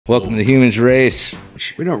Welcome to the Humanz race.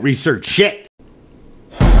 We don't research shit.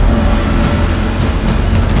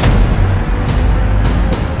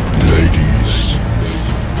 Ladies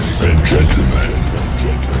and gentlemen,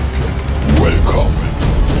 welcome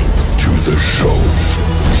to the show.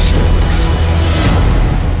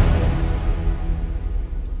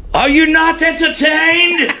 Are you not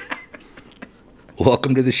entertained?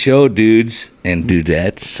 Welcome to the show, dudes and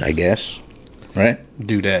dudettes, I guess. Right?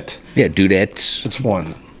 Dudette. Yeah, dudettes. It's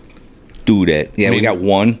one. Dudette. Yeah, we got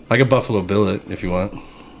one. Like a Buffalo Billet, if you want.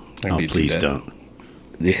 Oh, please don't.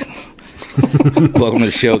 Yeah. Welcome to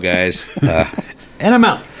the show, guys. And I'm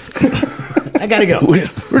out. I gotta go.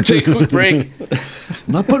 We're taking a quick break.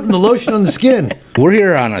 I'm not putting the lotion on the skin. We're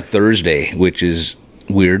here on a Thursday, which is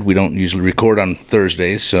weird. We don't usually record on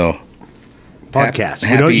Thursdays, so... Podcasts.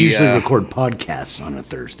 We don't usually record podcasts on a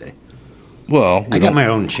Thursday. Well, I got my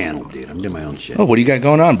own channel, dude. I'm doing my own shit. Oh, what do you got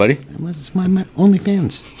going on, buddy? It's my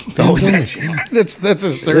OnlyFans. Oh, That's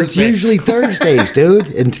his Thursday. It's usually Thursdays, dude.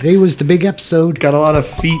 And today was the big episode. Got a lot of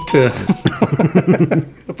feet to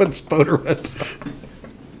put spoder webs on.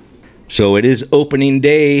 So it is opening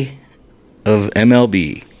day of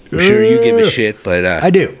MLB. I'm sure you give a shit, but... I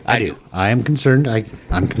do. I am concerned.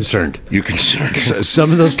 I'm concerned. You're concerned. So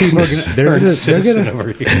some of those people are they're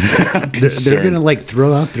gonna like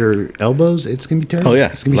throw out their elbows. It's gonna be terrible. Oh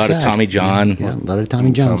yeah, it's gonna be a lot sad. of Tommy John. Yeah, a lot of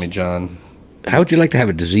Tommy Johns. Tommy John. How would you like to have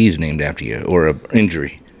a disease named after you or an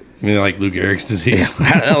injury? You mean like Lou Gehrig's disease?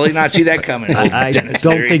 How the hell did you not see that coming? I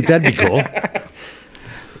don't think that'd be cool.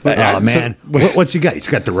 Oh man, what's he got? He's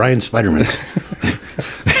got the Ryan Spidermans.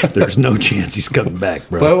 There's no chance he's coming back,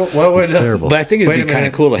 bro. What would terrible? But I think it'd be kind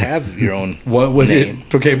of cool to have your own What would name.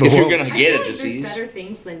 Okay, but if you're gonna get a There's disease, better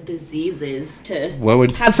things than diseases to What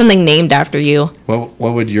would have something named after you. what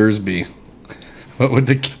would yours be? What would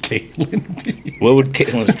the Caitlin be? what would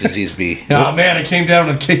Caitlin's disease be? Oh man, I came down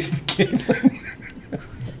with a case of the Caitlin.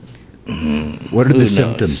 What are the knows?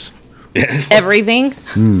 symptoms? Everything.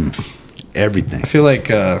 Everything. I feel like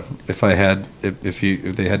if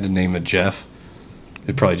they had to name a Jeff,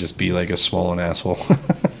 it'd probably just be like a swollen asshole.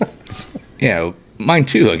 Yeah, mine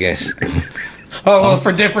too, I guess. Oh, well,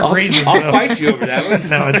 for different reasons. I'll fight you over that one.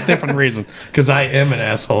 No, it's different reasons. Because I am an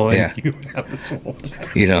asshole and Yeah. you have a swollen asshole.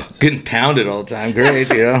 You know, getting pounded all the time. Great,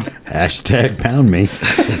 you know. Hashtag pound me.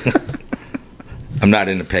 I'm not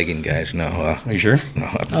into pegging, guys. No. Are you sure? No,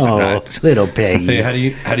 I'm Oh, not. little Peggy. Hey,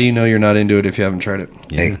 how do you know you're not into it if you haven't tried it?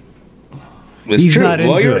 Hey. It's He's true. not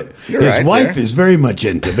Well, into you're- it. you're His right wife there. is very much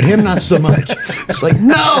into it, but him not so much. It's like,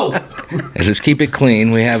 no! And let's keep it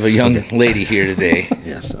clean. We have a young lady here today.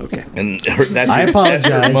 Yes, okay. And that's I that's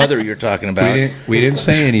apologize. her mother you're talking about. We didn't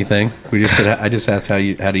say anything. We just said I just asked how do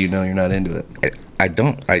you know you're not into it? I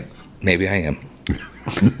don't. Maybe I am.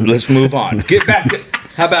 Let's move on. Get back.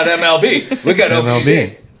 How about MLB? We got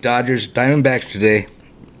MLB. Dodgers, Diamondbacks today,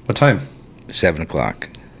 What time? 7 o'clock.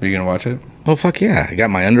 Are you gonna watch it? Oh fuck yeah! I got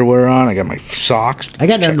my underwear on. I got my socks. I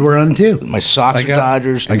got underwear on, too. My socks I are got-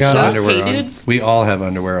 Dodgers. I got Socks, underwear hey, on. dudes? We all have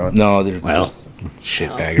underwear on. No, they're Well,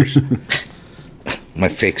 shitbaggers. My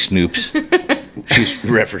fake Snoops. She's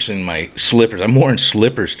referencing my slippers. I'm wearing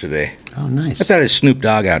slippers today. oh, nice. I thought I'd Snoop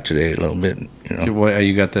Dogg out today a little bit. You know, What,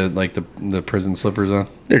 you got the prison slippers on?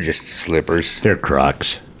 they're just slippers. They're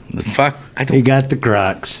Crocs. The fuck? I They don't. got the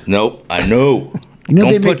Crocs. Nope. I know. You know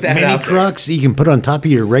Don't they put make that mini out there. Crocs that you can put on top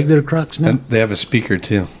of your regular Crocs now? And they have a speaker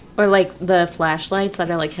too. Or like the flashlights that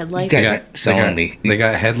are like You headlights. guys are selling me. They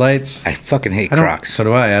got headlights. I fucking hate I don't, Crocs. So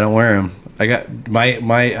do I. I don't wear them. I got my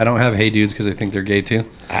I don't have Hey Dudes because I think they're gay too.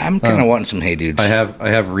 I'm kind of wanting some Hey Dudes. I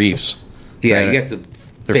have Reefs. Yeah, Right. you got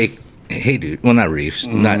the fake Hey Dude. Well, not Reefs.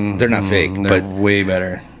 They're not fake, They're but way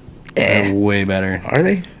better. They're way better. are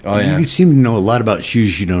they? Oh yeah. You seem to know a lot about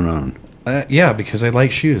shoes you don't own, Yeah, because I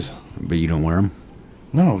like shoes. but you don't wear them.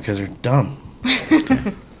 No, because they're dumb.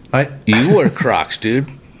 You wear Crocs, dude.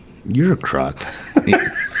 You're a Croc.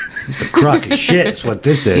 It's a crock of shit. Is what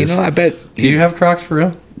this is. You know, I bet. Do you have Crocs for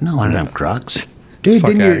real? No, I don't have Crocs, dude.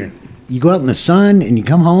 Fuck Then outta here. you go out in the sun and you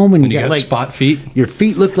come home and And you you got got like spot feet. your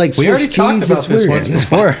feet look like We Swiss already talked cheese. about It's this weird. once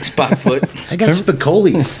before. Spot foot. I got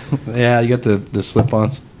spicoles. Yeah, you got the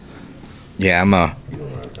slip-ons. Yeah, I'm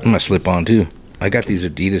a slip on too. I got these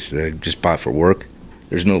Adidas that I just bought for work.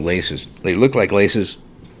 There's no laces. They look like laces,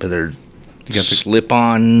 but they're You got the- slip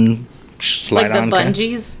on, slide like the on. kinda.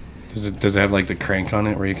 bungees. Does it have like the crank on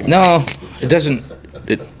it where you can? No, it doesn't.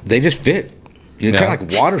 They just fit. You know, Yeah. kind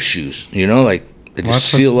of like water shoes. You know, like they Well, just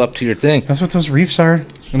that's what- seal up to your thing. That's what those Reefs are,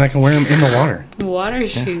 and I can wear them in the water. Water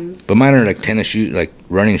shoes. But mine are like tennis shoes, like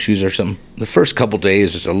running shoes or something. The first couple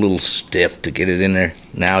days it's a little stiff to get it in there.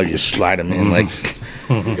 Now you just slide them in like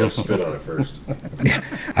You gotta spit on it first.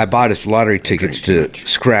 I bought us lottery tickets to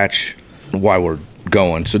scratch while we're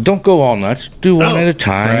going. So don't go all nuts. Do one at a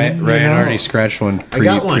time. Ryan already scratched one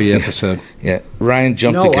pre-episode. Yeah, Ryan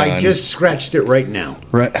jumped the No, gun. I just scratched it right now.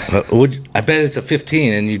 Right. I bet it's a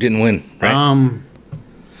 15 and you didn't win, right?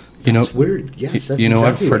 You know, It's weird. Yes, that's you know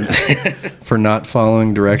exactly what? what happened. For not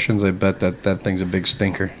following directions, I bet that thing's a big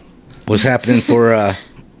stinker. What's happening for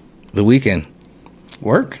the weekend?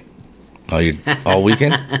 Work? Oh, you all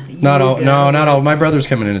weekend? Not all. No, not all. My brother's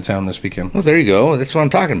coming into town this weekend. Well, there you go. That's what I'm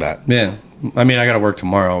talking about. Yeah. I mean, I got to work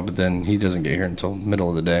tomorrow, but then he doesn't get here until middle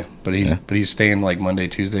of the day. But he's staying like Monday,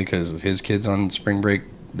 Tuesday because his kid's on spring break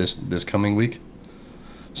this coming week.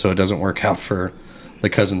 So it doesn't work out for the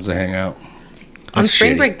cousins to hang out. On That's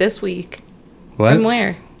spring shitty. break this week. What? From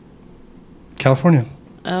where? California.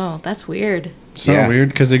 Oh, that's weird. It's not weird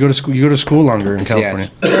because they go to school. You go to school longer in California.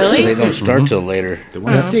 Really? They don't start till later.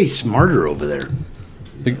 Why aren't they smarter over there?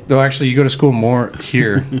 Though actually, you go to school more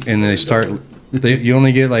here, and they start. You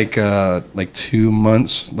only get like 2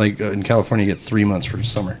 months. Like in California, you get 3 months for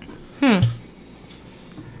summer. You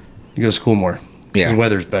go to school more. Yeah. The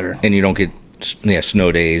weather's better. And you don't get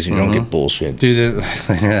snow days. You don't get bullshit. Dude,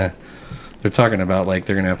 they're talking about like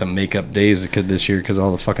they're gonna have to make up days this year because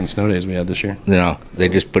all the fucking snow days we had this year. No, they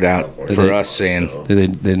just put out for us saying They're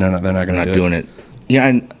not they're gonna not doing it. Yeah,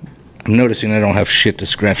 I'm noticing I don't have shit to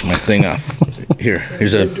scratch my thing off.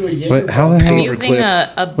 Here's a. What? How the hell? I'm using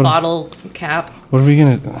a bottle cap. What are we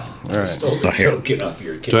gonna? All right. Stole the here. token off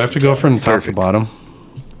your kitchen. Do I have to go from top to Perfect. bottom?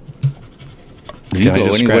 You Can I go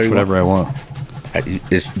just anywhere scratch you whatever I want?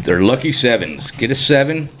 They're lucky sevens. Get a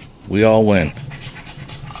 7, we all win.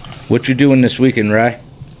 What you doing this weekend, Rye?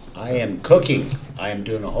 I am cooking. I am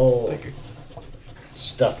doing a whole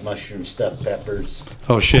stuffed mushroom, stuffed peppers.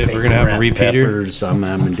 Oh shit! We're gonna have a bacon-wrapped repeater. Peppers. I'm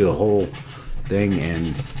gonna do a whole thing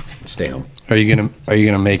and stay home. Are you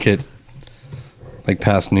gonna make it like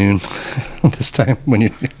past noon this time when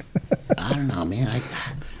you? I don't know, man.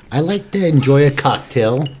 I like to enjoy a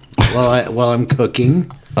cocktail while I'm cooking.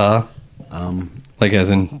 Like as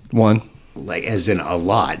in one. Like as in a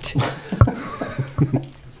lot.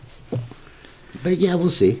 But yeah, we'll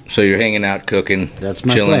see. So you're hanging out, cooking. That's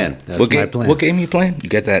my chilling. plan. That's what my game, plan. What game you playing? You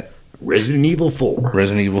got that Resident Evil 4.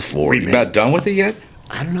 Resident Evil 4. You about done with it yet?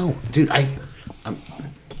 I don't know, dude.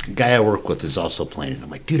 The guy I work with is also playing it. I'm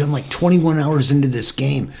like, dude, I'm like 21 hours into this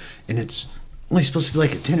game, and it's only supposed to be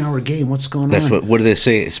like a 10-hour game. What's going That's on? what do they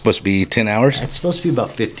say? It's supposed to be 10 hours? It's supposed to be about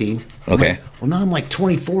 15. I'm Okay. like, well, now I'm like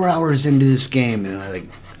 24 hours into this game, and I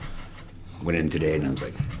went in today, and I was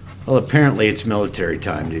like, well, apparently it's military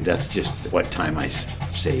time, dude. That's just what time I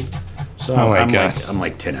saved. So Oh my I'm God. I'm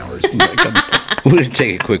like 10 hours. We're going to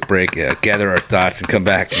take a quick break, gather our thoughts, and come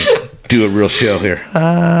back and do a real show here.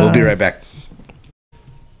 We'll be right back.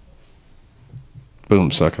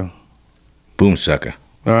 Boom, sucker. Boom, sucker.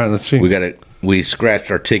 All right, let's see. We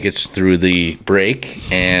scratched our tickets through the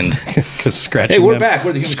break, and Because scratching. Hey, we're them, back.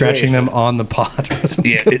 We're the Humanz scratching race. them on the pod.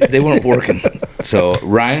 they weren't working. So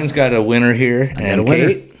Ryan's got a winner here, got and a winner.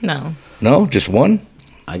 Kate? No. No, just one?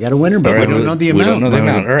 I got a winner, but All right, we don't know the we amount. don't know the That was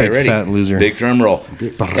amount. a All right, big ready? fat loser. Big drum roll.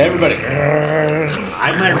 Everybody,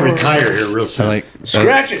 I might retire here real soon. like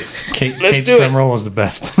scratch it. Let's Kate's do drum it. roll was the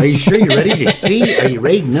best. Are you sure you're ready to see? Are you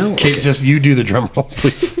ready? No. Kate, just you do the drum roll,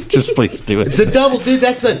 please. Just please do it. It's a double, dude.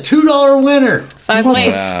 That's a $2 winner. 5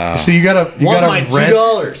 points. So you got Want my a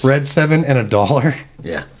 $2. red 7 and $1.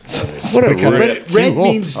 Yeah. What a got red- But red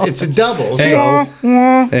means it's a double. Hey. So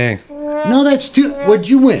Hey, no, that's two. What'd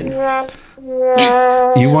you win?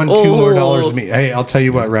 you won $2 more than me. Hey, I'll tell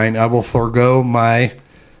you what, Ryan. I will forego my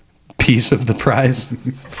piece of the prize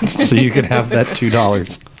so you can have that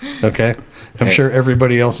 $2. Okay. I'm sure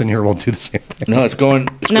everybody else in here will do the same thing. No, it's going.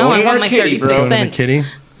 No, going I in want our my kitty, 36 bro. Going in the cents. kitty.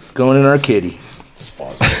 It's going in our kitty.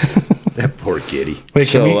 That poor kitty. Wait,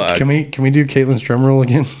 So, can we do Caitlin's drum roll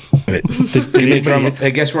again? Give me a drum roll.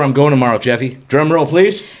 Hey, guess where I'm going tomorrow, Jeffy? Drum roll,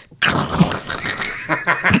 please.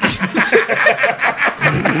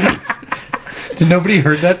 Did nobody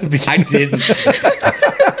heard that to begin? I didn't.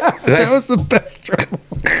 That was the best drum roll.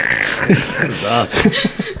 That was awesome.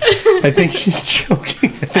 I think she's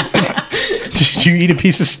joking. Did you eat a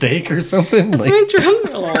piece of steak or something? That's Like, my drum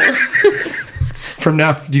roll. from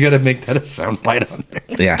now, you got to make that a sound bite on there.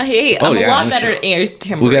 Yeah. Hey, I'm a lot better at air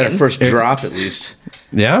tambourine. We got our first drop at least.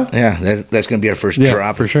 Yeah? Yeah, that's going to be our first Yeah,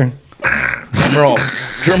 drop. for sure. Drum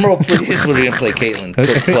roll, please. We're going to play Caitlin. Put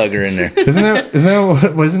plug her in there.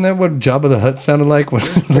 Wasn't that what Jabba the Hutt sounded like when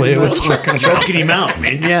Leia was choking? Choking him out,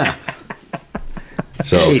 man. Yeah.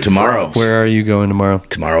 So tomorrow, Where are you going tomorrow?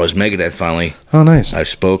 tomorrow is Megadeth finally. Oh, nice. I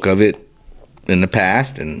spoke of it in the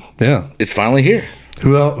past, and Yeah. it's finally here.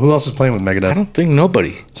 Who else is playing with I Megadeth? don't think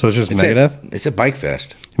nobody. So it's just It's Megadeth? it's a bike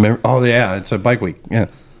fest. Remember? Oh, yeah. It's a bike week. Yeah.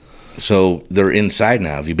 So they're inside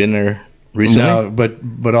now. Have you been there recently? No,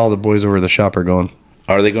 but all the boys over the shop are going.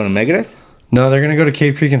 Are they going to Megadeth? No, they're going to go to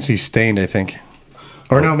Cave Creek and see Stained, I think.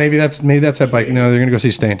 Or no, maybe that's that bike. No, they're going to go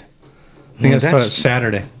see Stained. I think that's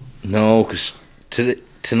Saturday. No, because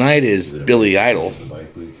tonight is Billy Idol.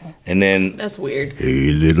 And then That's weird.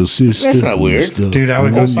 Hey, little sister. that's not weird. Dude, I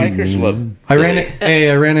would go see. Bikers love.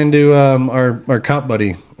 I ran into our cop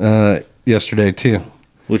buddy yesterday too.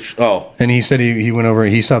 Which And he said he went over.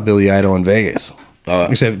 He saw Billy Idol in Vegas.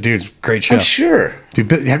 He said, "Dude, great show." I'm sure. Dude,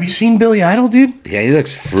 have you seen Billy Idol, dude? Yeah, he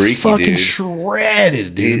looks freaky, Fucking dude.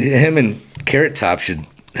 shredded, dude. Him and Carrot Top should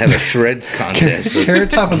have a shred contest. Carrot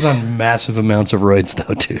Top is on massive amounts of roids,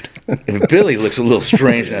 though, dude. And Billy looks a little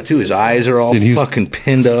strange now too. His eyes are all Dude, fucking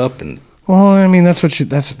pinned up, and Well, I mean, that's what you.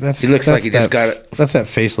 That's. He looks like he that, just got it That's that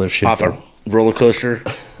facelift shit. off though. a roller coaster.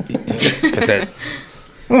 Put that.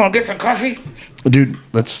 You want to get some coffee? Dude,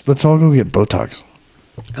 let's all go get Botox.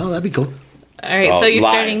 Oh, that'd be cool. All right, Oh, so you're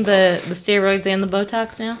live. starting the steroids and the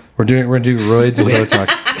Botox now? We're gonna do roids and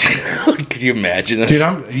Botox. Could you imagine this?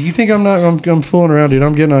 Dude, you think I'm fooling around, dude?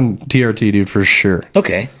 I'm getting on TRT, dude, for sure.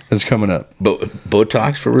 Okay. It's coming up.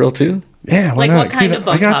 Botox for real too? Yeah, why Like, not? what kind Dude, of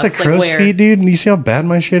I got the Botox? Like, crow's where? feet, dude. And you see how bad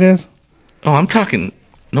my shit is? Oh, I'm talking.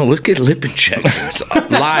 No, let's get lip injections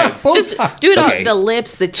live. Just do it Okay. on the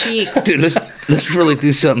lips, the cheeks. Dude, let's really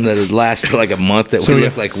do something that would last for like a month that we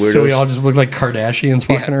look like weirdos. So we all just look like Kardashians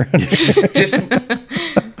walking around. just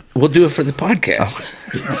we'll do it for the podcast.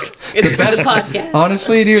 It's for the podcast.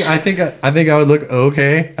 Honestly, dude, I think I would look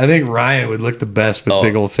okay. I think Ryan would look the best with Oh.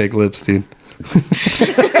 big old fake lips, dude.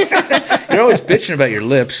 You're always bitching about your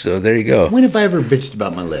lips, so there you go. When have I ever bitched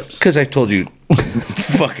about my lips? Because I told you,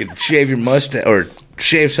 fucking shave your mustache or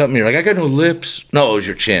shave something. You're like, I got no lips. No, it was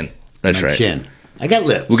your chin. That's right. Chin. I got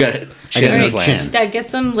lips. We got it. I Chin got a implant. chin. Dad, get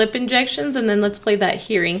some lip injections, and then let's play that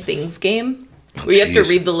hearing things game where you have to jeez.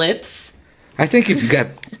 read the lips. I think if you got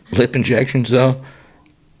lip injections, though,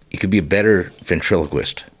 you could be a better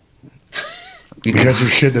ventriloquist. You Because your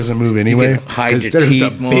shit doesn't move anyway. hide Because your there's a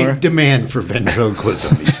teeth more. big demand for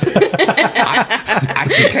ventriloquism these days. I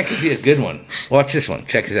think I could be a good one. Watch this one.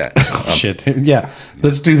 Check this out. Shit. Yeah.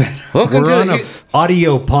 Let's do that. Welcome We're to on the, an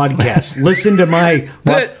audio podcast. Listen to my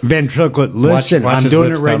ventriloquist. Listen, watch I'm his doing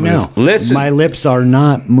it lips right not move. now. Listen. My lips are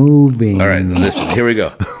not moving. All right, listen. Here we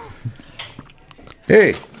go.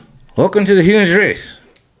 Hey, welcome to the Humanz race.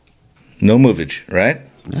 No movage, right?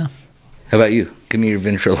 Yeah. How about you? Give me your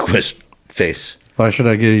ventriloquist face. Why should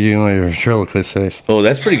I give you my ventriloquist face? Oh,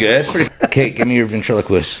 that's pretty good. That's pretty. Kate, give me your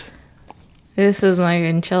ventriloquist. This is my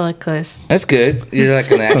ventriloquist. That's good. You're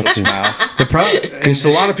like an actual smile. The problem, Because a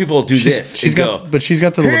lot of people do this. she's They go. got, but she's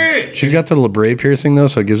got the Hey! she's got the labret piercing though,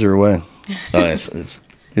 so it gives her away. Oh,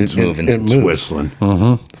 it's moving. It It's moves. whistling.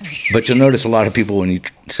 But you'll notice a lot of people when you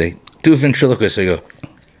say, do a ventriloquist, they go,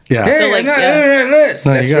 Yeah. hey, like, no, yeah. no, no, this.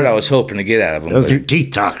 No, That's you what gotta- I was hoping to get out of them. Those but- are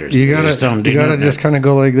teeth talkers. You They're gotta sounding just kind of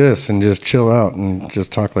go like this and just chill out and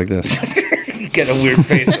just talk like this. You got a weird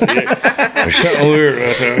face. There's something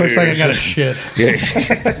weird. Looks like I got a shit. Yeah.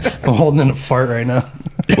 I'm holding in a fart right now.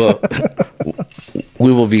 Well,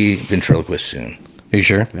 we will be ventriloquists soon. Are you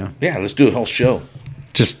sure? Yeah, let's do a whole show.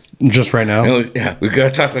 Just right now. No, yeah, we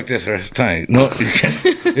gotta talk like this the rest of the time. No,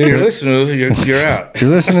 you're listening. You're out. You're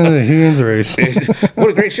listening to the Humanz race. What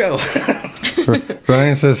a great show.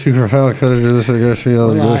 Ryan says super foul could do this. I guess he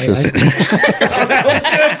all delicious.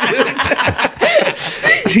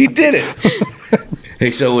 He did it.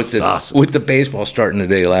 Hey, so with the awesome. with the baseball starting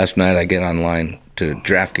today, last night I get online to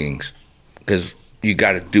DraftKings because you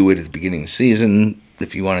got to do it at the beginning of the season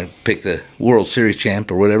if you want to pick the World Series champ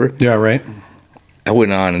or whatever. Yeah, right. I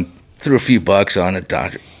went on and threw a few bucks on a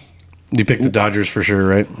Dodger. You picked the Dodgers for sure,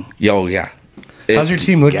 right? Yo, yeah. How's your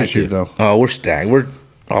team look Got this year, you. though? Oh, we're stacked. We're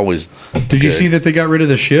always. Did you see that they got rid of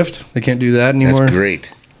the shift? They can't do that anymore. That's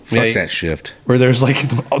great. Fuck Yeah, that shift. Where there's like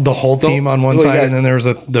the whole team on one well, you side, got and then there was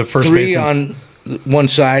the first Three baseman. on one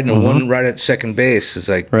side and one right at second base. It's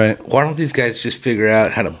like, Right. why don't these guys just figure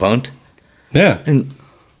out how to bunt? Yeah, And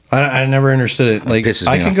I never understood it. Like pisses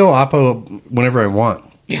I me can off. go oppo whenever I want.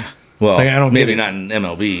 yeah, well, Like, I don't maybe get it. not in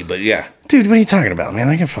MLB, but yeah. Dude, what are you talking about, man?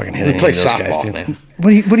 I can fucking hit We any play of those guys, softball, dude. man.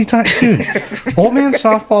 What are you talking, dude? Old man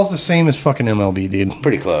softball's the same as fucking MLB, dude.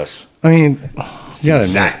 Pretty close. I mean, you gotta admit.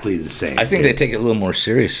 Exactly the same. I think they take it a little more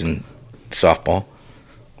serious in softball.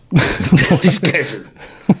 These guys are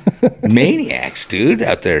maniacs, dude,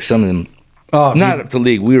 out there. Some of them, Oh, not at the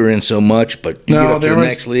league we were in so much, but you get up to the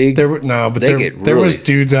next league. There was really-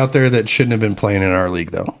 dudes out there that shouldn't have been playing in our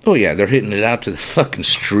league, though. Oh yeah, they're hitting it out to the fucking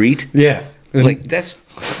street. Yeah, Like that's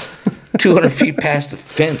 200 feet past the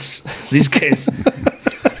fence. These guys.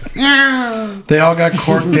 They all got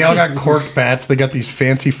corked bats. They got these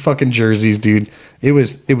fancy fucking jerseys, dude. It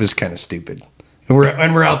was kind of stupid. And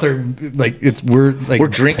we're out there like we're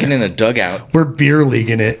drinking in a dugout. We're beer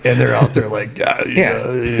leaguing it, and they're out there like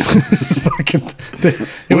it's fucking.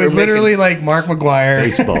 It was literally like Mark McGuire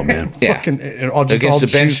Baseball, man. Yeah, all just against all the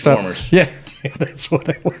bench juiced up. warmers. Yeah, that's what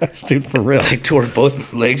I was, dude, for real. I tore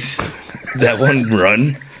both legs that one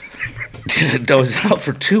run. I was out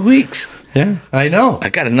for 2 weeks. Yeah, I know. I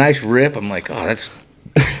got a nice rip. I'm like, oh, that's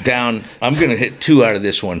down. I'm gonna hit 2 out of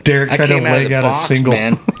this one. Derek tried to leg out a single.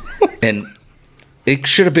 man, and it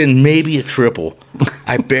should have been maybe a triple.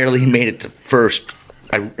 I barely made it to first.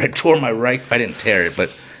 I tore my right. I didn't tear it,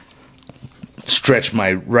 but stretched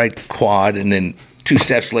my right quad, and then 2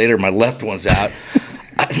 steps later, my left one's out.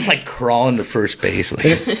 I'm like crawling to first base. Like,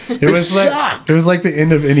 it was like the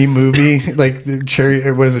end of any movie, like the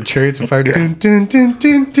Chariots of Fire? Dun, dun, dun,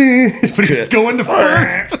 dun, dun. But he's going to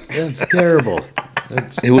first. That's terrible.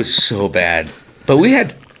 It was so bad, but we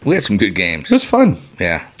had some good games. It was fun.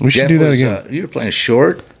 Yeah, we should do that again. You were playing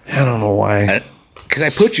short. I don't know why. Because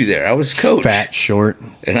I put you there. I was coach. Fat short,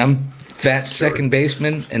 and I'm fat second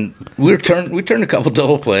baseman, and we turned a couple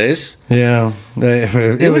double plays. Yeah,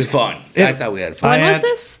 it was fun. I thought we had fun. When was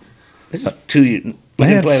this? This is 2 years. We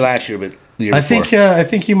didn't play last year, but the year before. I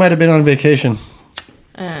think you might have been on vacation.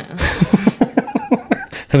 I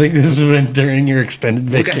think this has been during your extended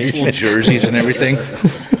vacation. We got full jerseys and everything.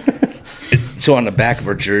 So on the back of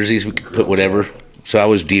our jerseys, we could put whatever. So I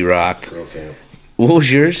was D-Rock. Okay. What was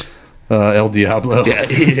yours? El Diablo. Yeah,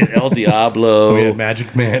 El Diablo. We had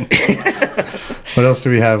Magic Man. What else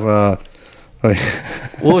do we have? What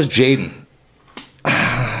was Jaden?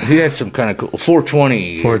 He had some kind of cool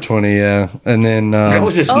 420. 420, yeah. And then that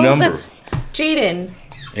was just number. That's Jaden.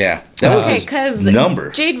 Yeah, that was because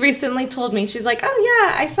number. Jade recently told me, she's like, "Oh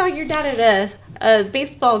yeah, I saw your dad at a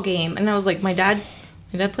baseball game," and I was like, "My dad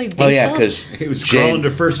played baseball." Oh yeah, because he was crawling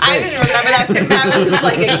to first base. I didn't remember that since I was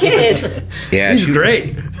like a kid. Yeah, he's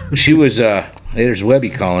great. She was. There's Webby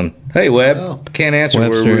calling. Hey Webb, can't answer.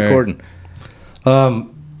 Webster, we're recording.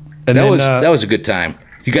 And that was a good time.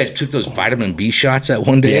 You guys took those vitamin B shots that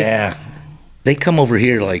one day. Yeah. They come over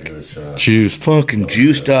here like juiced, fucking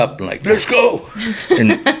juiced up, and like, let's go.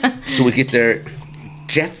 And so we get there.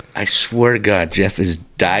 Jeff, I swear to God, Jeff is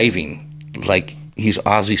diving like he's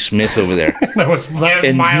Ozzie Smith over there. That was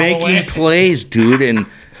and making plays, dude. And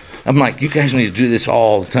I'm like, you guys need to do this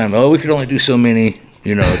all the time. Oh, we could only do so many,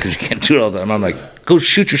 because you can't do it all the time. I'm like, go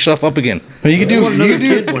shoot yourself up again. Well, you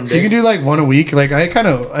can do like one a week. Like I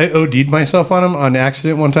OD'd myself on them on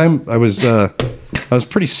accident one time. I was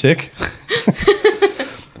pretty sick.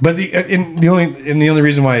 But the only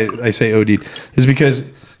reason why I say OD'd is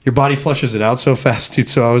because your body flushes it out so fast, dude.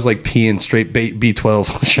 So I was like peeing straight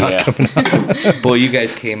B12 shot coming out. Boy, you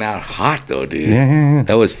guys came out hot though, dude. Yeah.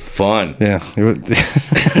 That was fun. Yeah. It was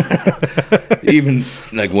Even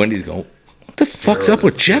like Wendy's going, what the fuck's up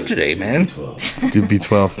with Jeff today, man? Dude,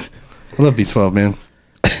 B12. I love B12, man.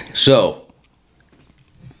 So,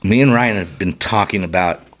 me and Ryan have been talking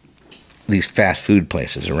about these fast food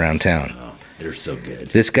places around town. Oh, they're so good.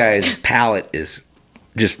 This guy's palate is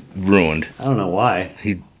just ruined. I don't know why.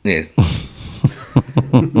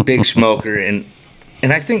 Big smoker, and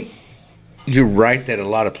I think you're right that a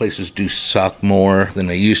lot of places do suck more than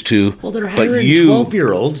they used to. Well, they're hiring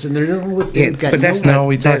 12-year-olds, and they don't know what they've got. But that's no,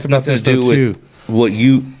 we talked about this to do though, with what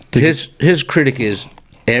you. His critic is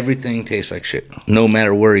everything tastes like shit, no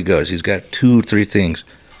matter where he goes. He's got 2 or 3 things.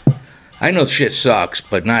 I know shit sucks,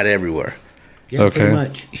 but not everywhere. Yeah, pretty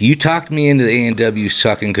much. You talked me into the A&W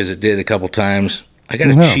sucking because it did a couple times. I got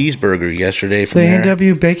a cheeseburger yesterday from there. The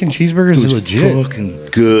A&W bacon cheeseburgers is legit. Fucking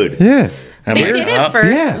good. Yeah. And They did at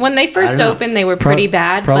first. Yeah. When they first opened, they were pretty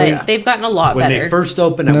bad, but they've gotten a lot When better. they first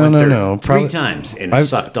opened, I went there 3 times, and it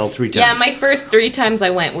sucked all 3 times. Yeah, my first 3 times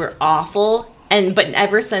I went were awful. But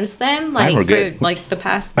ever since then, like for good. like the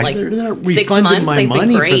past They're not 6 refunding months, my they've been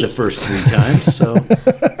money great. for the first 3 times. So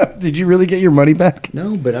Did you really get your money back?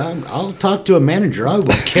 no, but I'll talk to a manager. I will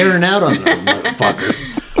Karen out on that motherfucker.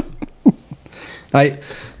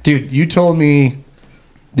 Dude, you told me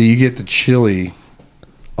that you get the chili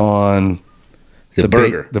on The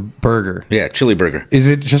burger. The burger. Yeah, chili burger. Is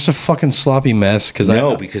it just a fucking sloppy mess? Because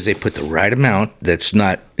they put the right amount. That's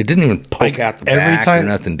not. It didn't even poke out the every back time- or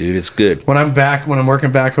nothing, dude. It's good. When I'm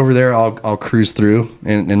working back over there, I'll cruise through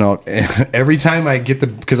and I'll every time I get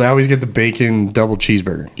because I always get the bacon double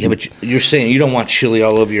cheeseburger. Yeah, but you're saying you don't want chili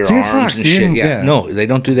all over your Yeah, arms fuck, and dude. shit. Yeah. No, they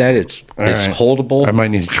don't do that. It's right. holdable. I might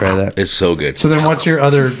need to try that. It's so good. So then, what's your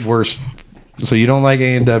other worst? So you don't like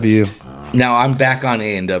A&W? Now I'm back on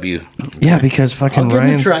A&W. Yeah, because fucking I'll give 'em a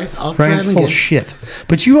Ryan's, try. I'll try Ryan's 'em full of again. shit.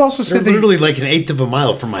 But you also They're said that literally like an eighth of a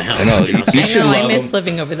mile from my house. I know. You I should know. I love miss them.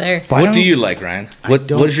 living over there. Why What don't- do you like, Ryan? What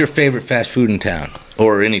is your favorite fast food in town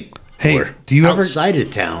or any? Hey, or- do you ever? Outside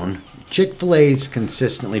of town, Chick-fil-A's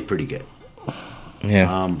consistently pretty good.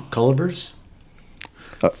 yeah. Culver's,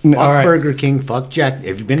 All fuck right, Burger King, fuck Jack.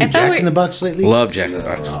 Have you been to I thought Jack we- in the Box lately? Love Jack in the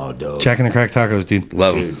Box. Oh, dude. Jack and the Crack Tacos, dude.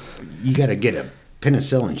 Love Dude, them. you got to get a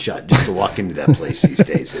penicillin shot just to walk into that place these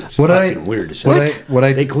days. It's What I- fucking weird as what hell. I- what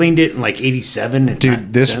I- They cleaned it in like 87 and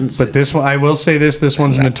Dude, this one I will say this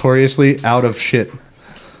one's not- notoriously out of shit.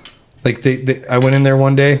 Like they I went in there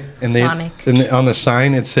one day and Sonic. on the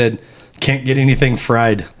sign it said can't get anything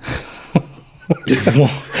fried.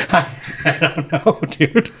 I don't know,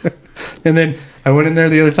 dude. And then I went in there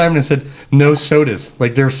the other time and it said no sodas.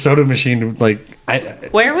 Like their soda machine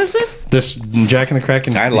Where was this? this Jack and the Crack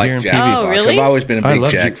and I like here in Jack PV. in the Oh, Box. really? I've always been a I big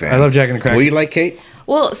love Jack Jack- fan. I love Jack in the Crack. What do you like, Kate?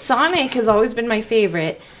 Well, Sonic has always been my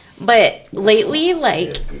favorite, but lately,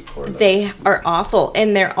 like, they are awful,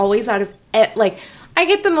 and they're always out of like. I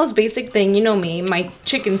get the most basic thing, you know me, my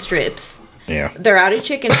chicken strips. Yeah. They're out of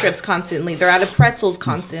chicken strips constantly. They're out of pretzels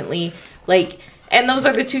constantly. Like, and those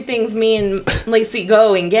are the two things me and Lacey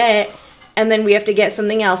go and get. And then we have to get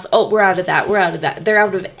something else. Oh, we're out of that. We're out of that. They're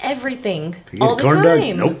out of everything all the corn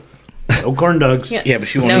time. dogs? Nope. No corn dogs. Yeah, but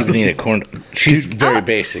she won't No. even eat a corn. She's very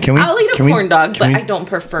basic. Can we I'll eat a can we- corn dog, can but we- I don't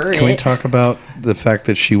prefer Can we it. talk about the fact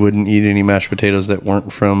that she wouldn't eat any mashed potatoes that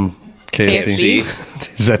weren't from KFC? See?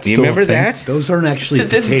 Is that Do you still a remember thing? that? Those aren't actually To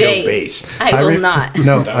this potato day, based. I will re- not.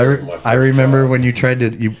 No, I remember when you tried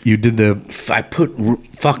to you did the I put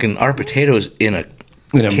fucking our potatoes in a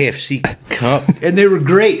In a- KFC cup. And they were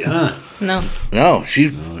great, huh? No. No,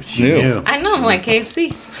 she She knew. knew. I know my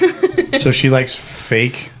KFC. so she likes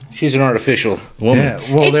fake. She's an artificial woman.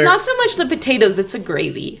 Yeah, well, It's they're- not so much the potatoes, it's the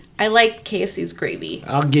gravy. I like KFC's gravy.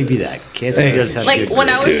 I'll give you that. KFC Hey. does have Like good when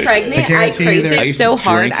I was gravy. I pregnant, I guarantee you craved there- I it used so to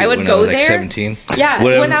hard. drink I it would when go I was like there. 17. Yeah,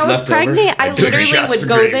 Whatever when I was left over, pregnant, I I'd do literally shots would of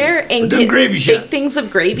go gravy. there and Them get gravy big shots. things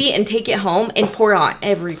of gravy and take it home and pour it on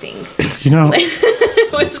everything. You know,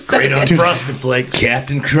 It was so Great on good. Frosted Flakes.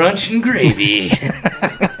 Captain Crunch and gravy.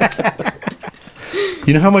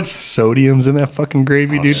 you know how much sodium's in that fucking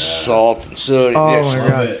gravy, dude. Salt and soda. Oh Yes. my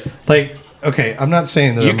god! Like, okay, I'm not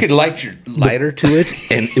saying that You I'm- could light your lighter to it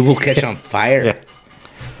and it will catch on fire. Yeah.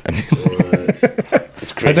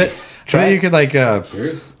 It's crazy. I bet. Try you it. could like.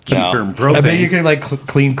 Cheaper than propane. I bet you could like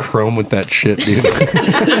clean chrome with that shit, dude.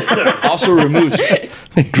 Also removes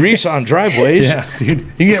grease on driveways. yeah, dude. You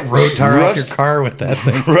can get road tar off Rust- your car with that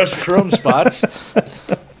thing. Rust chrome spots.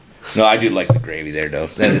 No, I do like the gravy there, though.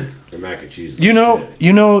 The mac and cheese. You know.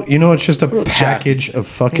 It's just a package of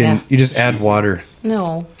fucking. Yeah. You just add water.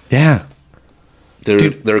 No. Yeah. They're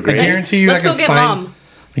I great. guarantee you Let's I go could get find. Mom.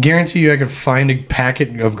 I guarantee you I could find a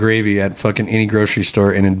packet of gravy at fucking any grocery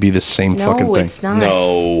store and it'd be the same fucking No, thing. it's not.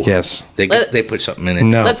 No. Yes. They put something in it.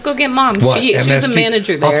 No. Let's go get Mom. What? She's a MSG?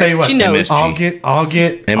 manager there. I'll tell you what. She knows. MSG. I'll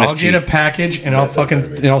get MSG. a package and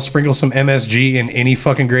I'll sprinkle some MSG in any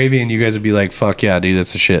fucking gravy and you guys would be like, fuck yeah, dude,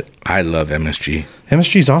 that's the shit. I love MSG.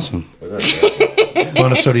 MSG's awesome.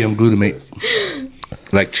 Monosodium glutamate.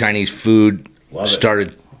 Like Chinese food Love it.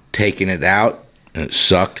 started taking it out and it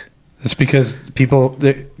sucked. It's because people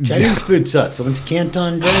Chinese food sucks. I went to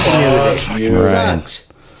Canton Dragon the other day. It Ryan. sucks.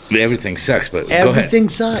 Everything sucks, but go Everything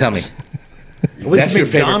ahead. sucks. Tell me. I went That's to your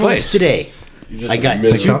favorite McDonald's place. today. I got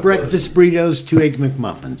admit it. 2 breakfast burritos, 2 egg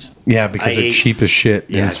McMuffins. Yeah, because I they're ate- cheap as shit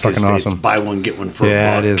and it's 'cause fucking It's awesome. buy one, get one for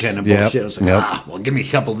Yeah, a buck it is. kind of Yep. bullshit. I was like, Yep. well, give me a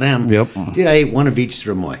couple of them. Yep. Dude, I ate one of each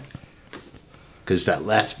Stramoy. Because that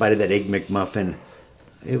last bite of that egg McMuffin,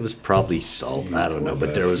 it was probably salt. I don't know.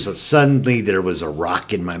 But suddenly there was a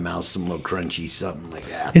rock in my mouth, some little crunchy something like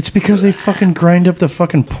that. It's because they fucking grind up the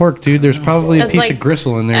fucking pork, dude. There's probably a That's piece like of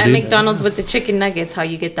gristle in there, At dude. McDonald's with the chicken nuggets, how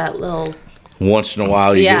you get that little. Once in a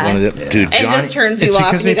while, you Yeah. get one of them. Dude, It John, just turns it's you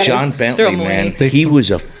off. because and you they- gotta John throw Bentley, 'em man, away. he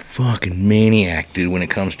was a fucking maniac, dude, when it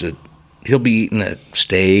comes to. He'll be eating a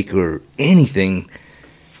steak or anything.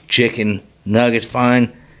 Chicken, nuggets,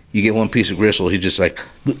 fine. You get one piece of gristle, he's just like,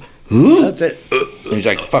 "Ooh." That's it. And he's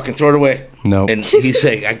like, fucking throw it away. No. And he's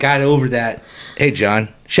like, I got over that. Hey, John.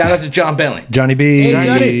 Shout out to John Bentley. Johnny B.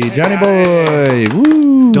 Hey, Johnny boy.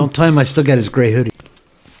 Woo. Don't tell him I still got his gray hoodie.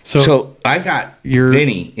 So I got You're-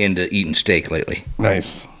 Vinny into eating steak lately.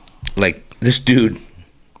 Nice. Like, this dude,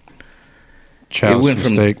 Chow it went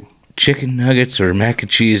some from steak. chicken nuggets or mac and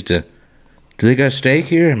cheese to, do they got steak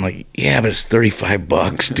here? I'm like, yeah, but it's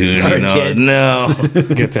 $35, dude. Sorry, you know, kid. no.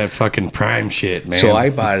 Get that fucking prime shit, man. So I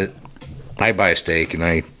bought it. I buy a steak and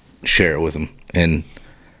I share it with him. And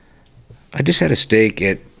I just had a steak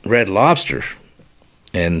at Red Lobster.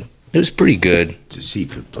 And It was pretty good. It's a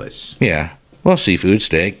seafood place. Yeah. Well, seafood,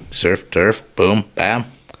 steak, surf, turf, boom, bam.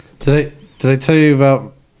 Did I tell you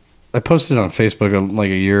about? I posted it on Facebook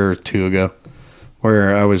like a year or two ago,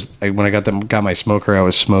 where when I got my smoker, I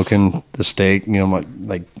was smoking the steak, my,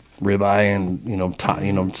 like ribeye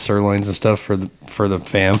and sirloins and stuff for the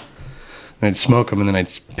fam. And I'd smoke them and then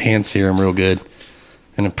I'd pan sear them real good,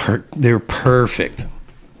 and they were perfect,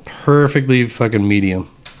 perfectly fucking medium.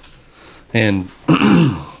 And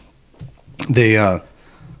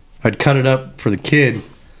I'd cut it up for the kid,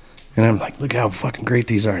 and I'm like, look how fucking great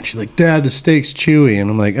these are. And she's like, Dad, the steak's chewy. And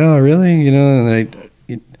I'm like, oh, really? And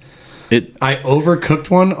I overcooked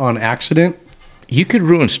one on accident. You could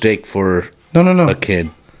ruin steak for No. a kid.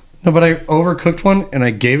 No, but I overcooked one, and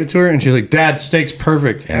I gave it to her, and she's like, Dad, steak's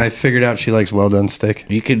perfect. Yeah. And I figured out she likes well-done steak.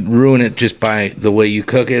 You could ruin it just by the way you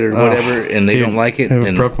cook it or whatever, and they don't like it.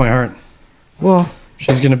 It broke my heart. Well,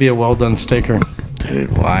 she's going to be a well-done steaker.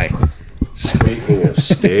 Dude, why? Speaking of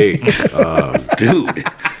steak, Dude.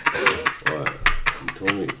 what? You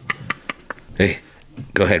told me. Hey,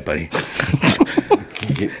 go ahead, buddy.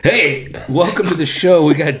 Hey, welcome to the show.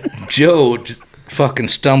 We got Joe fucking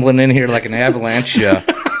stumbling in here like an avalanche.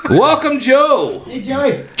 Welcome, Joe. Hey,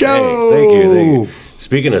 Joey. Joe! Hey, thank you.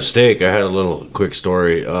 Speaking of steak, I had a little quick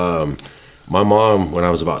story. My mom, when I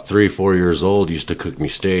was about 3-4 years old, used to cook me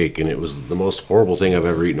steak, and it was the most horrible thing I've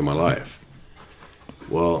ever eaten in my life.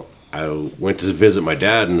 Well, I went to visit my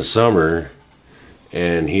dad in the summer,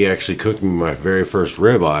 and he actually cooked me my very first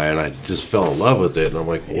ribeye, and I just fell in love with it. And I'm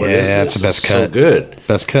like, what is Yeah, it's this? the best It's cut. so good.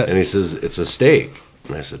 Best cut. And he says, it's a steak.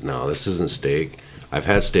 And I said, no, this isn't steak. I've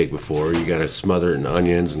had steak before. You got to smother it in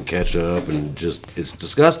onions and ketchup, and it's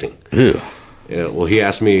disgusting. Ew. Yeah, well, he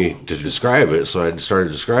asked me to describe it, so I started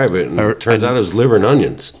to describe it, and it turns out it was liver and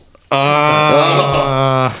onions. Your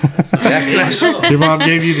mom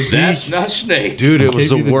gave you the That's deke. not snake. Dude, it was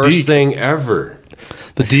Gave you the the worst deke. thing ever.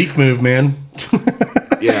 The deke move, man.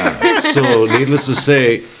 Yeah. So, needless to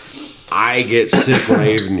say, I get sick when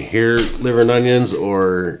I even hear liver and onions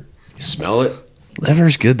or smell it.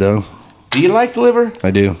 Liver's good, though. Do you like liver?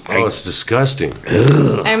 I do. Oh, it's disgusting.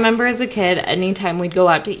 I remember as a kid, anytime we'd go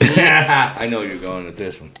out to eat, I know you're going with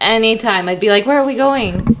this one. anytime I'd be like, "Where are we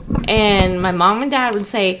going?" And my mom and dad would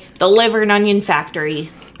say, "The Liver and Onion Factory."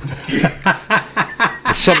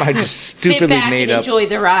 It's something I just Sit stupidly back made and up. enjoy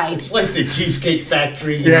the ride. It's like the Cheesecake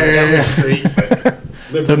Factory, Yeah. the street.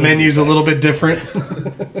 but The menu's a little bit different.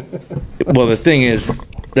 Well, the thing is,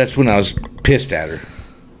 that's when I was pissed at her,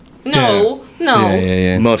 No, no.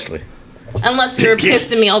 Yeah. mostly. Unless you were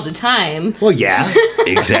pissed at me all the time. Well, yeah.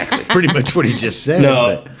 Exactly. Pretty much what he just said.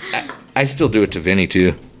 No, but I still do it to Vinny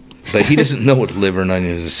too, but he doesn't know what liver and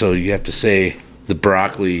onions is, so you have to say the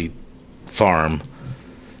broccoli farm,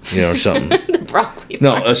 or something. The broccoli.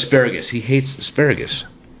 No, asparagus. He hates asparagus.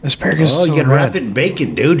 Asparagus oh, is you so can wrap red. it in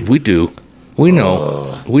bacon, dude. We do. We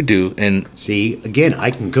know. We do. And See, again,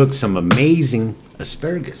 I can cook some amazing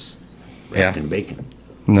asparagus wrapped Yeah. in bacon.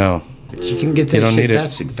 No. But you can get that don't shit need it.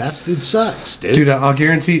 fast food. Fast food sucks, dude. Dude, I'll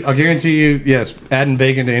guarantee you, yes, adding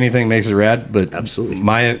bacon to anything makes it rad, but Absolutely.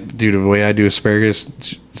 the way I do asparagus,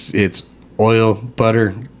 it's oil,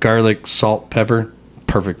 butter, garlic, salt, pepper.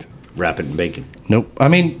 Perfect. Wrap it in bacon. Nope. I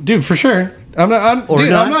mean, dude, for sure. I'm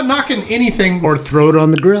not knocking anything. Or throw it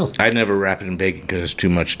on the grill. I never wrap it in bacon because it's too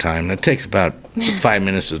much time. It takes about 5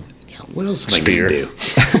 minutes to. What else am I Spear. gonna do?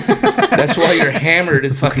 That's why you're hammered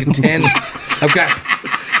at fucking 10. I've got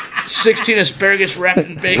 16 asparagus wrapped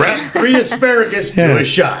in bacon. Wrap 3 asparagus to a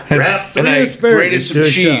shot. Wrap 3 And I asparagus grated some to a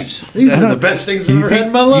cheese. shot. These are the best things I've ever had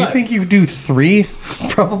in my life. You think you do 3?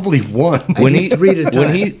 Probably 1. When need 3 at a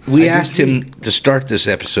time. we asked him to start this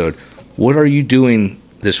episode, what are you doing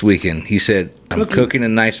this weekend? He said, I'm cooking a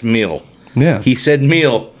nice meal. Yeah. He said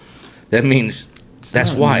meal. That means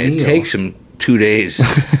that's not a why it meal. takes him 2 days.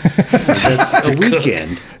 That's a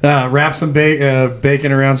weekend. Wrap some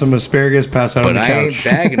bacon around some asparagus, pass out on But the I ain't couch.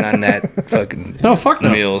 bagging on that fucking No, fuck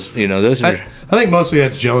no. meals. Those are I think mostly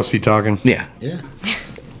that's jealousy talking. yeah. Yeah.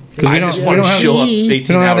 I just want to show up 18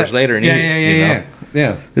 don't have hours that- later and yeah, eat it.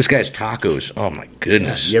 Yeah. This guy's tacos. Oh my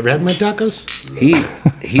goodness. You ever had my tacos? He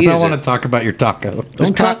I is. want to talk about your taco.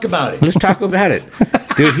 Don't talk about it. Let's talk about it,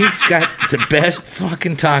 dude. He's got the best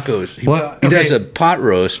fucking tacos. He, Well, he does okay. a pot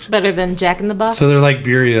roast, Better than Jack in the Box. So they're like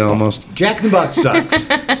birria almost. Jack in the Box sucks.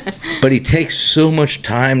 but he takes so much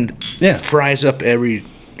time. Yeah. Fries up every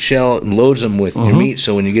shell and loads them with your meat.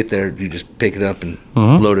 So when you get there, you just pick it up and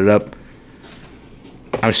load it up.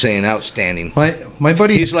 I'm saying outstanding. My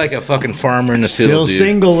buddy. He's like a fucking farmer in the Still field, dude.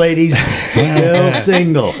 single, ladies. Still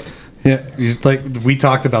single. Yeah, like we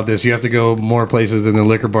talked about this. You have to go more places than the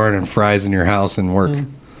liquor barn and fries in your house and work.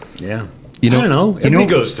 Yeah. You know, I don't know. Everybody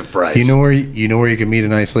goes to fries. You know where you can meet a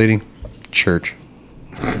nice lady? Church.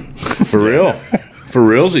 For real. For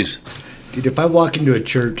realsies. Dude, if I walk into a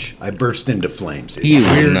church, I burst into flames. It's You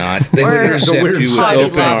will weird. not. They Or- would There's accept a weird you with side of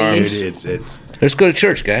open lobby. arms. It's Let's go to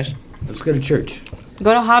church, guys. let's go to church.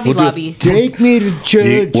 Go to Hobby Lobby. Take me to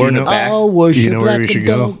church. We're in the back. I'll worship You know where like we a should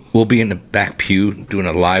go? dog. We'll be in the back pew doing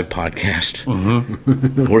a live podcast.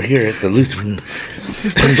 We're here at the Lutheran.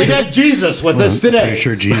 We got Jesus with us Pretty today.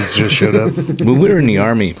 sure Jesus just showed up. When we were in the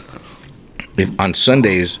Army, on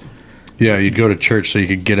Sundays, Yeah, you'd go to church so you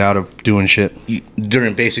could get out of doing shit.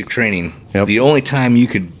 during basic training, Yep. the only time you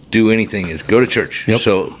could do anything is go to church. Yep.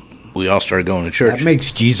 So we all started going to church. That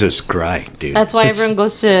makes Jesus cry, dude. That's why everyone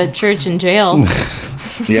goes to church and jail.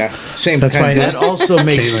 Yeah, same That's kind why of That also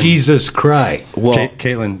makes Caitlin. Jesus cry. Well,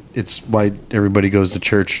 Caitlin, it's why everybody goes to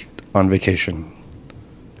church on vacation.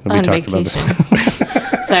 And On vacation.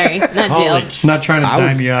 Sorry, not jail. College. Not trying to I would-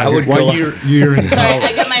 dime you out. I would here. go- While you're in Sorry, I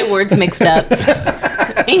college. get my words mixed up.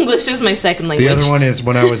 English is my second The language. other one is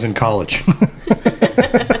when I was in college.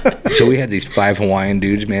 so we had these 5 Hawaiian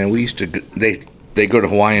dudes, man. We used to they go to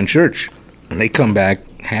Hawaiian church, and they come back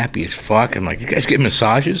happy as fuck. I'm like, you guys get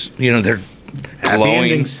massages? You know, they're Happy glowing.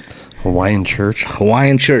 endings. Hawaiian church.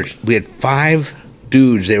 Hawaiian church. We had 5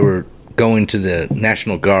 dudes. They were going to the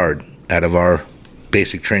National Guard out of our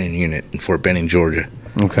basic training unit in Fort Benning, Georgia.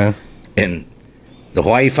 Okay. And the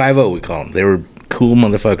Hawaii 5-0, we call them. They were cool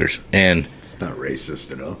motherfuckers. And It's not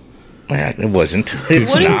racist at all. it wasn't.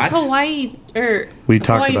 It's What is not. Hawaii or We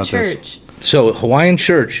talked Hawaii about this. church? So Hawaiian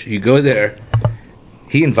church, you go there.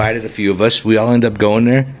 He invited a few of us. We all end up going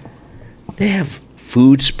there. They have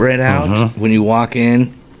food spread out when you walk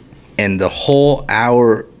in, and the whole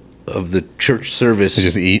hour of the church service They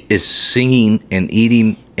just eat? is singing and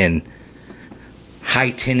eating and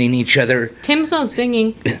high-tenning each other. Tim's not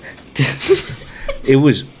singing. It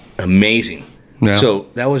was amazing. Yeah. So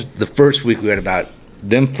that was the first week. We had about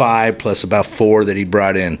them 5 plus about 4 that he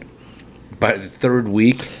brought in. By the third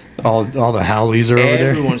week, All the Howleys are over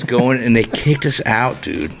there. everyone's going, and they kicked us out,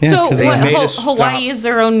 dude. Yeah, So 'cause they what, made us Hawaii stop. is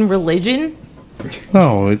their own religion?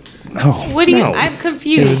 No, no. What do you? No. I'm It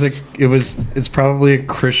confused. was it's probably a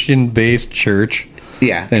Christian-based church.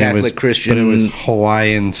 Yeah, And Catholic it was, Christian. but it was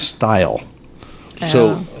Hawaiian style.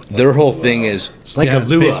 So their whole thing is It's like Yeah, a it's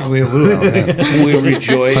luau. basically a luau. yeah. we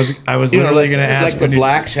rejoice. I was You know, literally like- gonna ask Like the when you-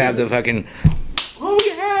 blacks have the fucking, oh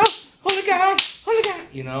yeah, holy God, holy God.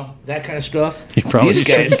 You know, that kind of stuff. You probably These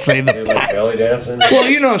guys, shouldn't say the They like belly dancing. well,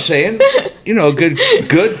 you know what I'm saying. You know, good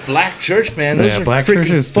black church, man. Those Yeah, are black freaking church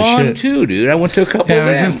is the fun shit. too, dude. I went to a couple Yeah, of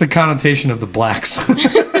it was them. just the connotation of the blacks.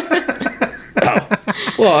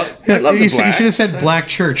 Well, I love the you should have blacks. said black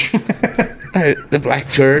church. The black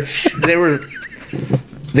church.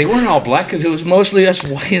 They weren't all black because it was mostly us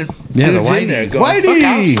white Yeah, dudes the in there whiteys. going, fuck, I'll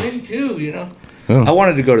Whitey! sing too, you know. Oh. I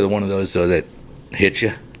wanted to go to one of those, though, that hit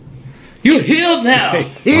you. You healed now.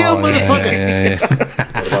 Heal, motherfucker. Yeah.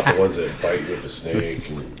 What about the ones that bite you with the snake?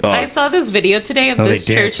 And I saw this video today of Oh, they this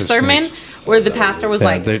dance church with sermon snakes. where the pastor was Yeah,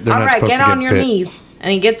 like, they're "All not right, supposed get to on get your bit." knees,"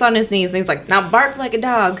 and he gets on his knees and he's like, "Now bark like a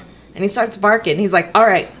dog," and he starts barking. He's like, "All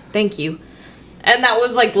right, thank you," and that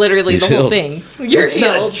was like literally He's the whole healed. thing. You're That's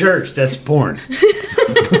not healed. church. That's porn.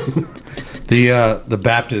 The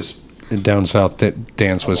Baptists down south that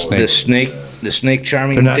dance with The snakes. snake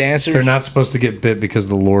charming They're not. dancers. They're not supposed to get bit because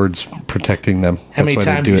the Lord's protecting them. How many why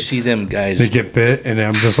times they do do you it. see them guys? They get bit, and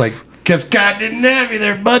I'm just like, "Guess God didn't have you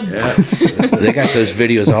there, bud." They got those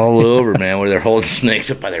videos all over, man, where they're holding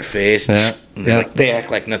snakes up by their face. Yeah, And yeah. they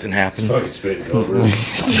act like nothing happened. fucking spitting cobras.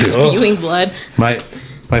 Spewing blood. My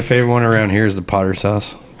favorite one around here is the Potter's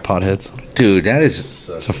house. Potheads. Dude, that is.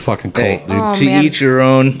 It's a fucking cult, Hey, dude. Oh, to man. each your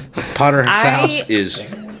own. Potter's I- house is.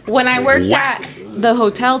 When I worked Whack. at the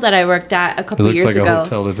hotel that I worked at a couple It looks years like a ago,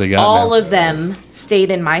 hotel that they got all now. of them stayed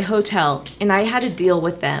in my hotel, and I had to deal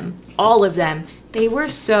with them. All of them. They were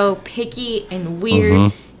so picky and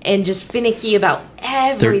weird and just finicky about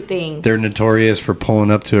everything. They're notorious for pulling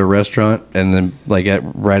up to a restaurant and then, like,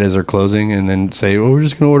 right as they're closing, and then say, "Oh, we're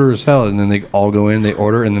just gonna order a salad," and then they all go in, they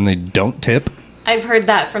order, and then they don't tip, I've heard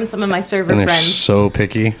that from some of my server and they're friends. so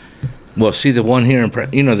picky. Well, see, the one here in.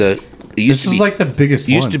 It used This to is be, like the biggest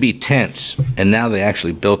used one. to be tents, and now they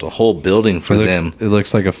actually built a whole building for them. It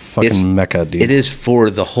looks like a fucking It's- mecca, dude. It is for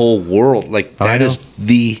the whole world. Like I that know. is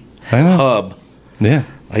the I know. hub. Yeah,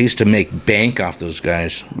 I used to make bank off those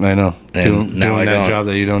guys. I know. And Doing now I that don't. job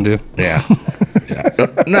that you don't do. Yeah. Yeah.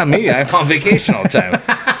 Not me. I'm on vacation all the time.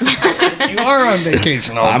 You are on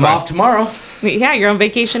vacation all I'm off tomorrow. Yeah, you're on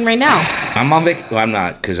vacation right now. I'm on vacation. Well, I'm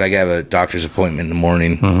not, because I have a doctor's appointment in the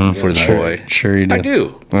morning for the boy. Sure you do. I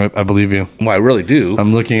do. I believe you. Well, I really do.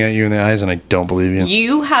 I'm looking at you in the eyes and I don't believe you.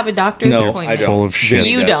 You have a doctor's No, appointment. I don't. Full of shit.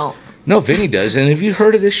 You does. don't. No, Vinny does. And have you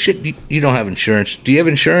heard of this shit? You don't have insurance. Do you have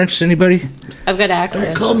insurance, anybody? I've got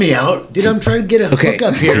access. Call me out. Dude, I'm trying to get a Okay.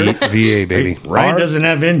 hookup here. VA, baby. Ryan doesn't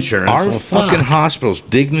have insurance. Our Well, fucking fuck. hospitals,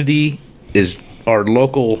 Dignity is our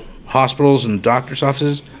local hospitals and doctor's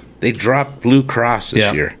offices. They dropped Blue Cross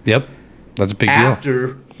this year. Yep. That's a big deal.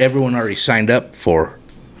 After everyone already signed up for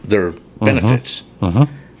their benefits.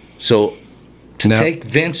 So to Now- take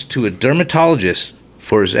Vince to a dermatologist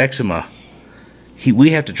for his eczema,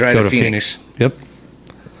 we have to drive Go to to Phoenix. Yep.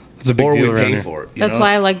 That's a big Or we deal around pay here. for it. you That's know?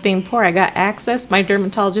 why I like being poor. I got access. My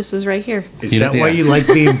dermatologist is right here. Is that why yeah. you like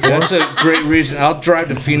being poor? That's a great reason. I'll drive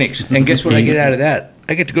to Phoenix. And guess what I get out of that?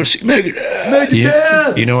 I get to go see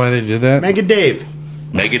Megadeth. You know why they did that? Mega Dave.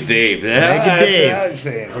 Mega Dave. Mega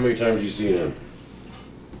Dave. How many times have you seen him?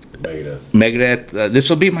 Megadeth. Megadeth. This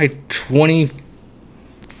will be my 21st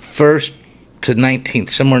to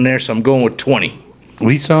 19th, somewhere in there. So I'm going with 20.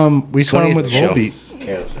 We saw him. We saw him 20th with show. Volbeat.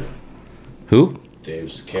 Cancer. Who?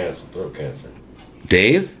 Dave's cancer. Throat cancer.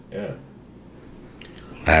 Dave? Yeah.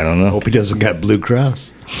 I don't know. Hope he doesn't got Blue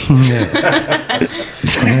Cross. Fuck,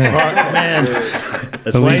 man.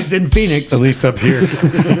 That's why he's in Phoenix. At least up here.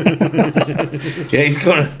 Yeah, he's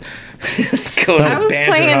going to. He's going I to was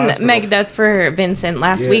Banter playing Hospital. Megadeth for Vincent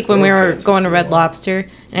last Yeah, week when we throat were cancer. going to Red Lobster,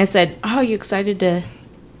 and I said, "Oh, you excited to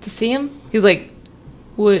see him?" He's like,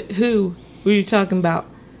 "What? Who? What are you talking about?"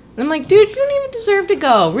 And I'm like, "Dude, you don't even deserve to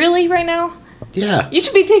go. Really, right now? Yeah. You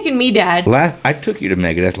should be taking me, Dad." I took you to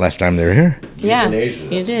Megadeth last time they were here. Yeah, Euthanasia, you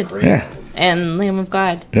that's did. great. Yeah. And Lamb of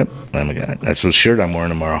God. Yep. Oh my God. That's what shirt I'm wearing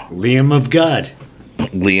tomorrow. Liam of God.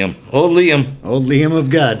 Liam. Oh, Liam. Oh, Liam of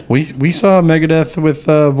God. We saw Megadeth with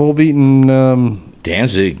Volbeat and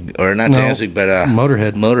Danzig. Or not No, Danzig, but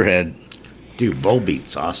Motorhead. Motorhead. Dude,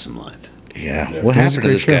 Volbeat's awesome live. Yeah. What It was a happened to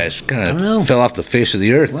great this show. guy? It's I kind don't know. of fell off the face of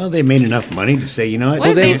the earth. Well, they made enough money to say, you know what?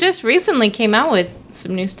 Well, they- they just recently came out with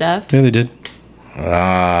some new stuff. yeah, they did.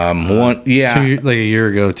 One. Yeah. Like a year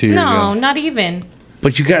ago, 2 years No, ago. not even.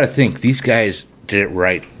 But you got to think, these guys did it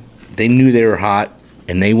right. They knew they were hot,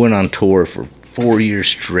 and they went on tour for 4 years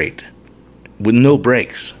straight with no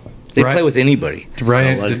breaks. They Right. play with anybody. Sell a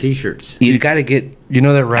Ryan, lot of T-shirts. You got to get. you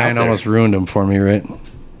know that Ryan there. almost ruined him for me, right?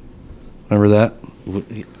 Remember that?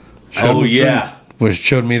 Oh yeah, Which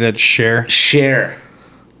showed me that share.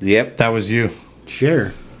 Yep. that was you.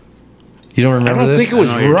 Share. You don't I remember don't this? think it was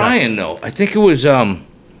I know what you're Ryan though. I think it was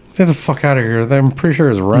Get the fuck out of here. I'm pretty sure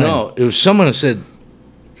it was Ryan. no, it was someone that said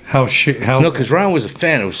How no, because Ryan was a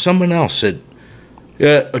fan. It was someone else said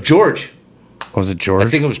George. was it George? I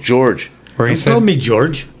think it was George. Where he Tell said, me,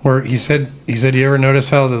 George. where he said, you ever notice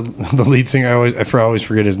how the lead singer? I always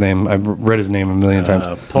forget his name. I've read his name a million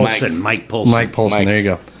times. Paulson. Mike Paulson. Mike Paulson. Mike. There you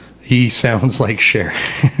go. He sounds like Cher.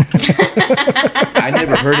 I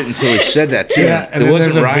never heard it until he said that too. And it then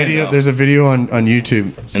wasn't there's a Ryan. video. though. There's a video on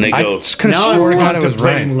YouTube. And they I go, could have Now sworn I'm to God it was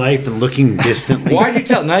contemplating Ryan. life and looking distantly. Why'd you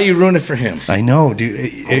tell? Now you ruined it for him. I know, dude.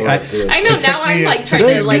 I know, It took now I'm me- like trying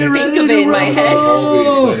to like think of it in my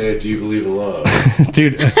head. Do you believe in love?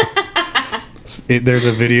 Dude, there's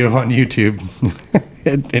a video on YouTube.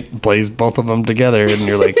 it plays both of them together, and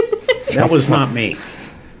you're like, That was not me.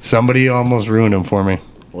 somebody almost ruined him for me.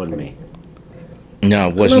 Wasn't me. No,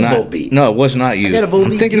 it was love not. Volbeat. No, it was not you. got a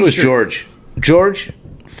Volbeat I'm thinking it was t-shirt. George. George,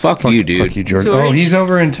 fuck you, dude. Fuck you, George. George. Oh, he's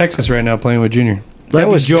over in Texas right now playing with Junior. That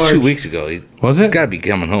was George. 2 weeks ago. He Was it? got to be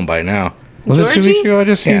coming home by now. Was it 2 Georgie? weeks ago? I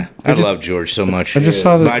just seen. Yeah, I love George so much. I just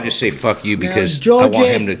saw the- But I just say fuck you because I Georgie. want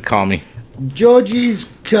him to call me.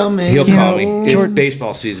 Georgie's coming. He'll You call know, me. It's George-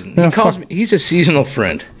 baseball season. No, He calls fuck- me. He's a seasonal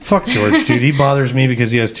friend. Fuck George, dude. He bothers me because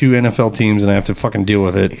he has 2 NFL teams, and I have to fucking deal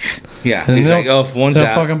with it. Yeah, And he's they'll- like, oh, if one's they'll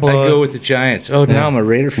out, fucking I blow go it. with the Giants. Oh, now I'm a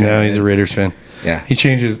Raider fan. No, he's a Raiders fan. Yeah. He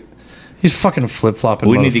changes. He's fucking flip flopping.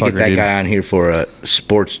 We need to get that dude. guy on here for a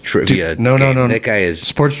sports trivia. Dude, no. game. That guy is.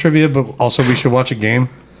 sports trivia, but also we should watch a game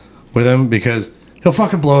with him because he'll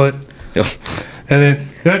fucking blow it. And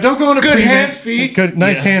then don't go on a Good prevent. hands, feet. Good,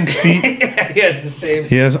 nice Yeah. hands, feet. He has the same.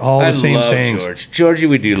 He has all the I same love sayings. George. Georgie,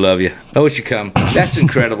 we do love you. I wish you come. That's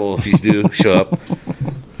incredible if you do show up.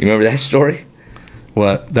 You remember that story?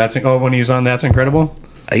 What? When he was on That's Incredible.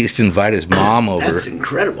 I used to invite his mom over. That's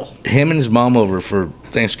incredible. Him and his mom over for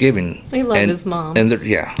Thanksgiving. We love And- his mom. And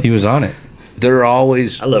He was on it. they're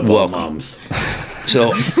always I love all welcome. moms.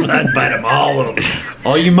 So I invite them all over.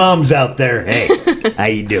 All you moms out there, hey, how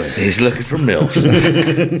you doing? he's looking for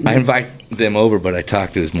MILFs. I invite them over, but I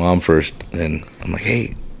talk to his mom first. And I'm like,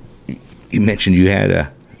 hey, you mentioned you had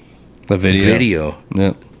a The video. video.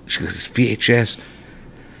 Yeah. She goes, it's VHS.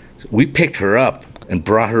 We picked her up and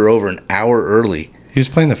brought her over an hour early. He was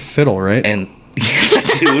playing the fiddle, right? And,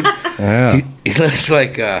 dude, Yeah. he looks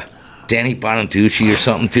like Danny Bonaducci or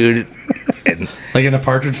something, dude. And Like in the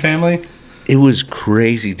Partridge Family? it was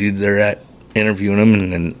crazy, dude. They're interviewing him,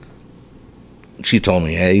 and then she told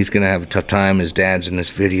me, hey, he's going to have a tough time. His dad's in this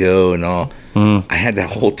video and all. I had that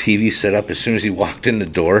whole TV set up as soon as he walked in the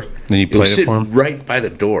door. Then you It was played it sitting for him? right by the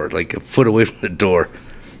door, like a foot away from the door.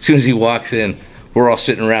 As soon as he walks in, we're all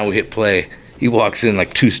sitting around, we hit play. He walks in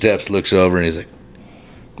like 2 steps, looks over, and he's like,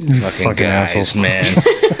 fucking guys, assholes. man.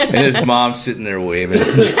 And his mom's sitting there waving.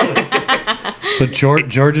 So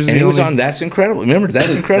George is And the he was only... on That's Incredible. Remember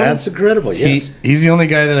That's Incredible? That's incredible. Yes. He's the only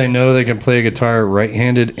guy that I know that can play a guitar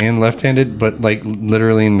right-handed and left-handed, but like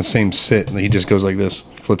literally in the same sit. He just goes like this,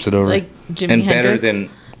 flips it over. Like Jimi And better Hendrix.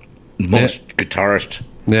 than most guitarists.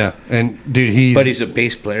 Yeah, and dude, But he's a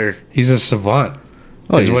bass player. he's a savant.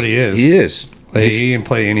 Is what he is. He is. Like, he can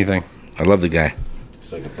play anything. I love the guy.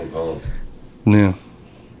 It's like a Phil Collins. Yeah.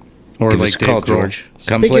 Or Give like us a Dave call, Grohl. George.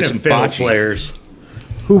 Come Speaking play of some fiddle bocce. players,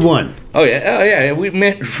 who won? Oh yeah.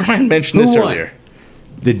 Ryan mentioned Who this won? earlier.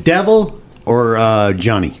 The Devil or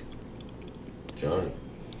Johnny? Johnny.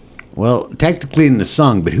 Well, technically in the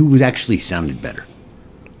song, but who actually sounded better?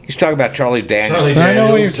 He's talking about Charlie Daniels. Charlie I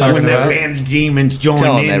know what you're Daniels. talking When about. that band of demons joined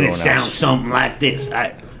Telling in, it everyone sounds else. something like this.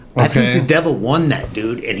 I Okay. think the Devil won that,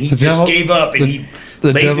 dude, and he The just Devil- gave up and he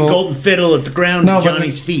the laid Devil- the golden fiddle at the ground No, at but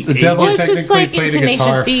Johnny's feet. the He- Devil- Well, it's just technically like in played a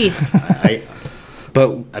guitar. Tenacious D.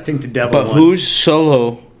 But I think the Devil but won. who's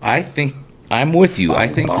solo? I think I'm with you. I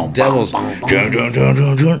think the Devil's. Dun, dun, dun,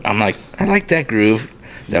 dun, dun. I'm like, I like that groove.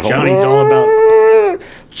 That whole- Johnny's all about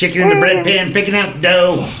chicken in the bread pan, picking out the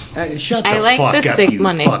dough. Shut the I like fuck the up, Sick you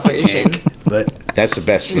Money fucking version. hick. But That's the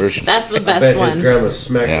best version. That's the I best bet his one. grandma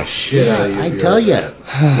smacked Yeah. the shit out of you. I if you tell heard you, that.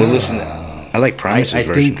 Well, listen, I like Promise's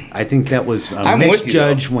version. I think that was I'm with you,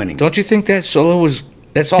 misjudged though. winning. Don't you think that solo was?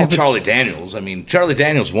 That's all Charlie Daniels. I mean, Charlie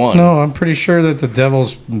Daniels won. No, I'm pretty sure that the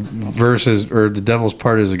Devil's verse or the Devil's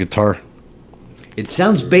part is a guitar. It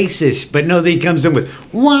sounds bassist, but no, then he comes in with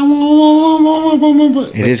wah, wah, wah, wah, wah, wah, wah.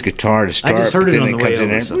 It is guitar to start. just heard but it then on the way comes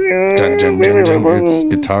in over, so- there. Dun, dun, dun, dun.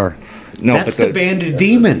 It's guitar. No, That's but the band of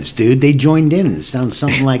demons, dude. They joined in. It sounds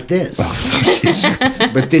something like this.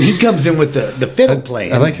 But then he comes in with the fiddle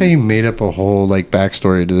playing. I like how you made up a whole like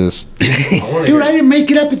backstory to this. I wanna Dude, hear- I didn't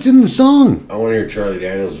make it up. It's in the song. I want to hear Charlie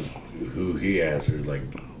Daniels, who he answered, like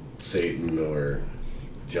Satan or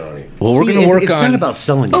Johnny. Well, we're See, going to work it's on. not about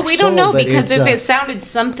selling But your we don't soul, know but because it's, if it sounded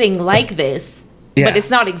something like this, Yeah. but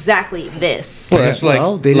it's not exactly this. Well, it's like,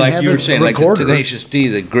 Well, they didn't like have you were a saying, like the recorder. Tenacious D,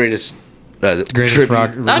 the greatest. The Greatest tribute.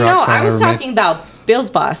 rock. Oh no, I was ever made. talking about Bill's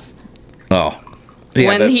Boss. Oh. Yeah,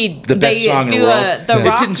 When the, he- the best they song in do the world. the It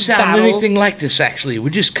rock didn't sound battle. anything like this, actually. We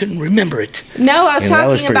just couldn't remember it. No, I was Yeah, that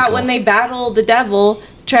was talking pretty about cool. when they battle the devil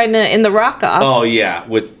trying to in the rock off. Oh, yeah.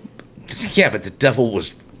 But the devil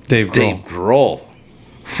was Dave Dave Grohl. Grohl.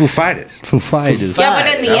 Foo Fighters. Foo Fighters. Yeah,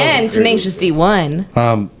 but in the That was end, a good Tenacious D won.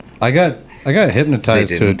 I got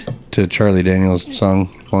hypnotized They to didn't. to Charlie Daniels song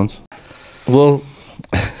once. Well,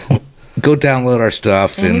 go download our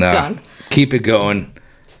stuff And and it's gone. keep it going.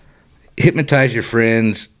 Hypnotize your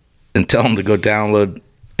friends and tell them to go download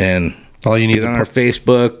and All you need get is on a our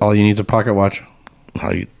Facebook. all you need is a pocket watch.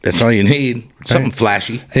 That's all you need. Something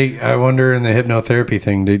flashy. Hey, I wonder in the hypnotherapy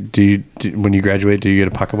thing, when you graduate, do you get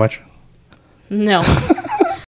a pocket watch? No.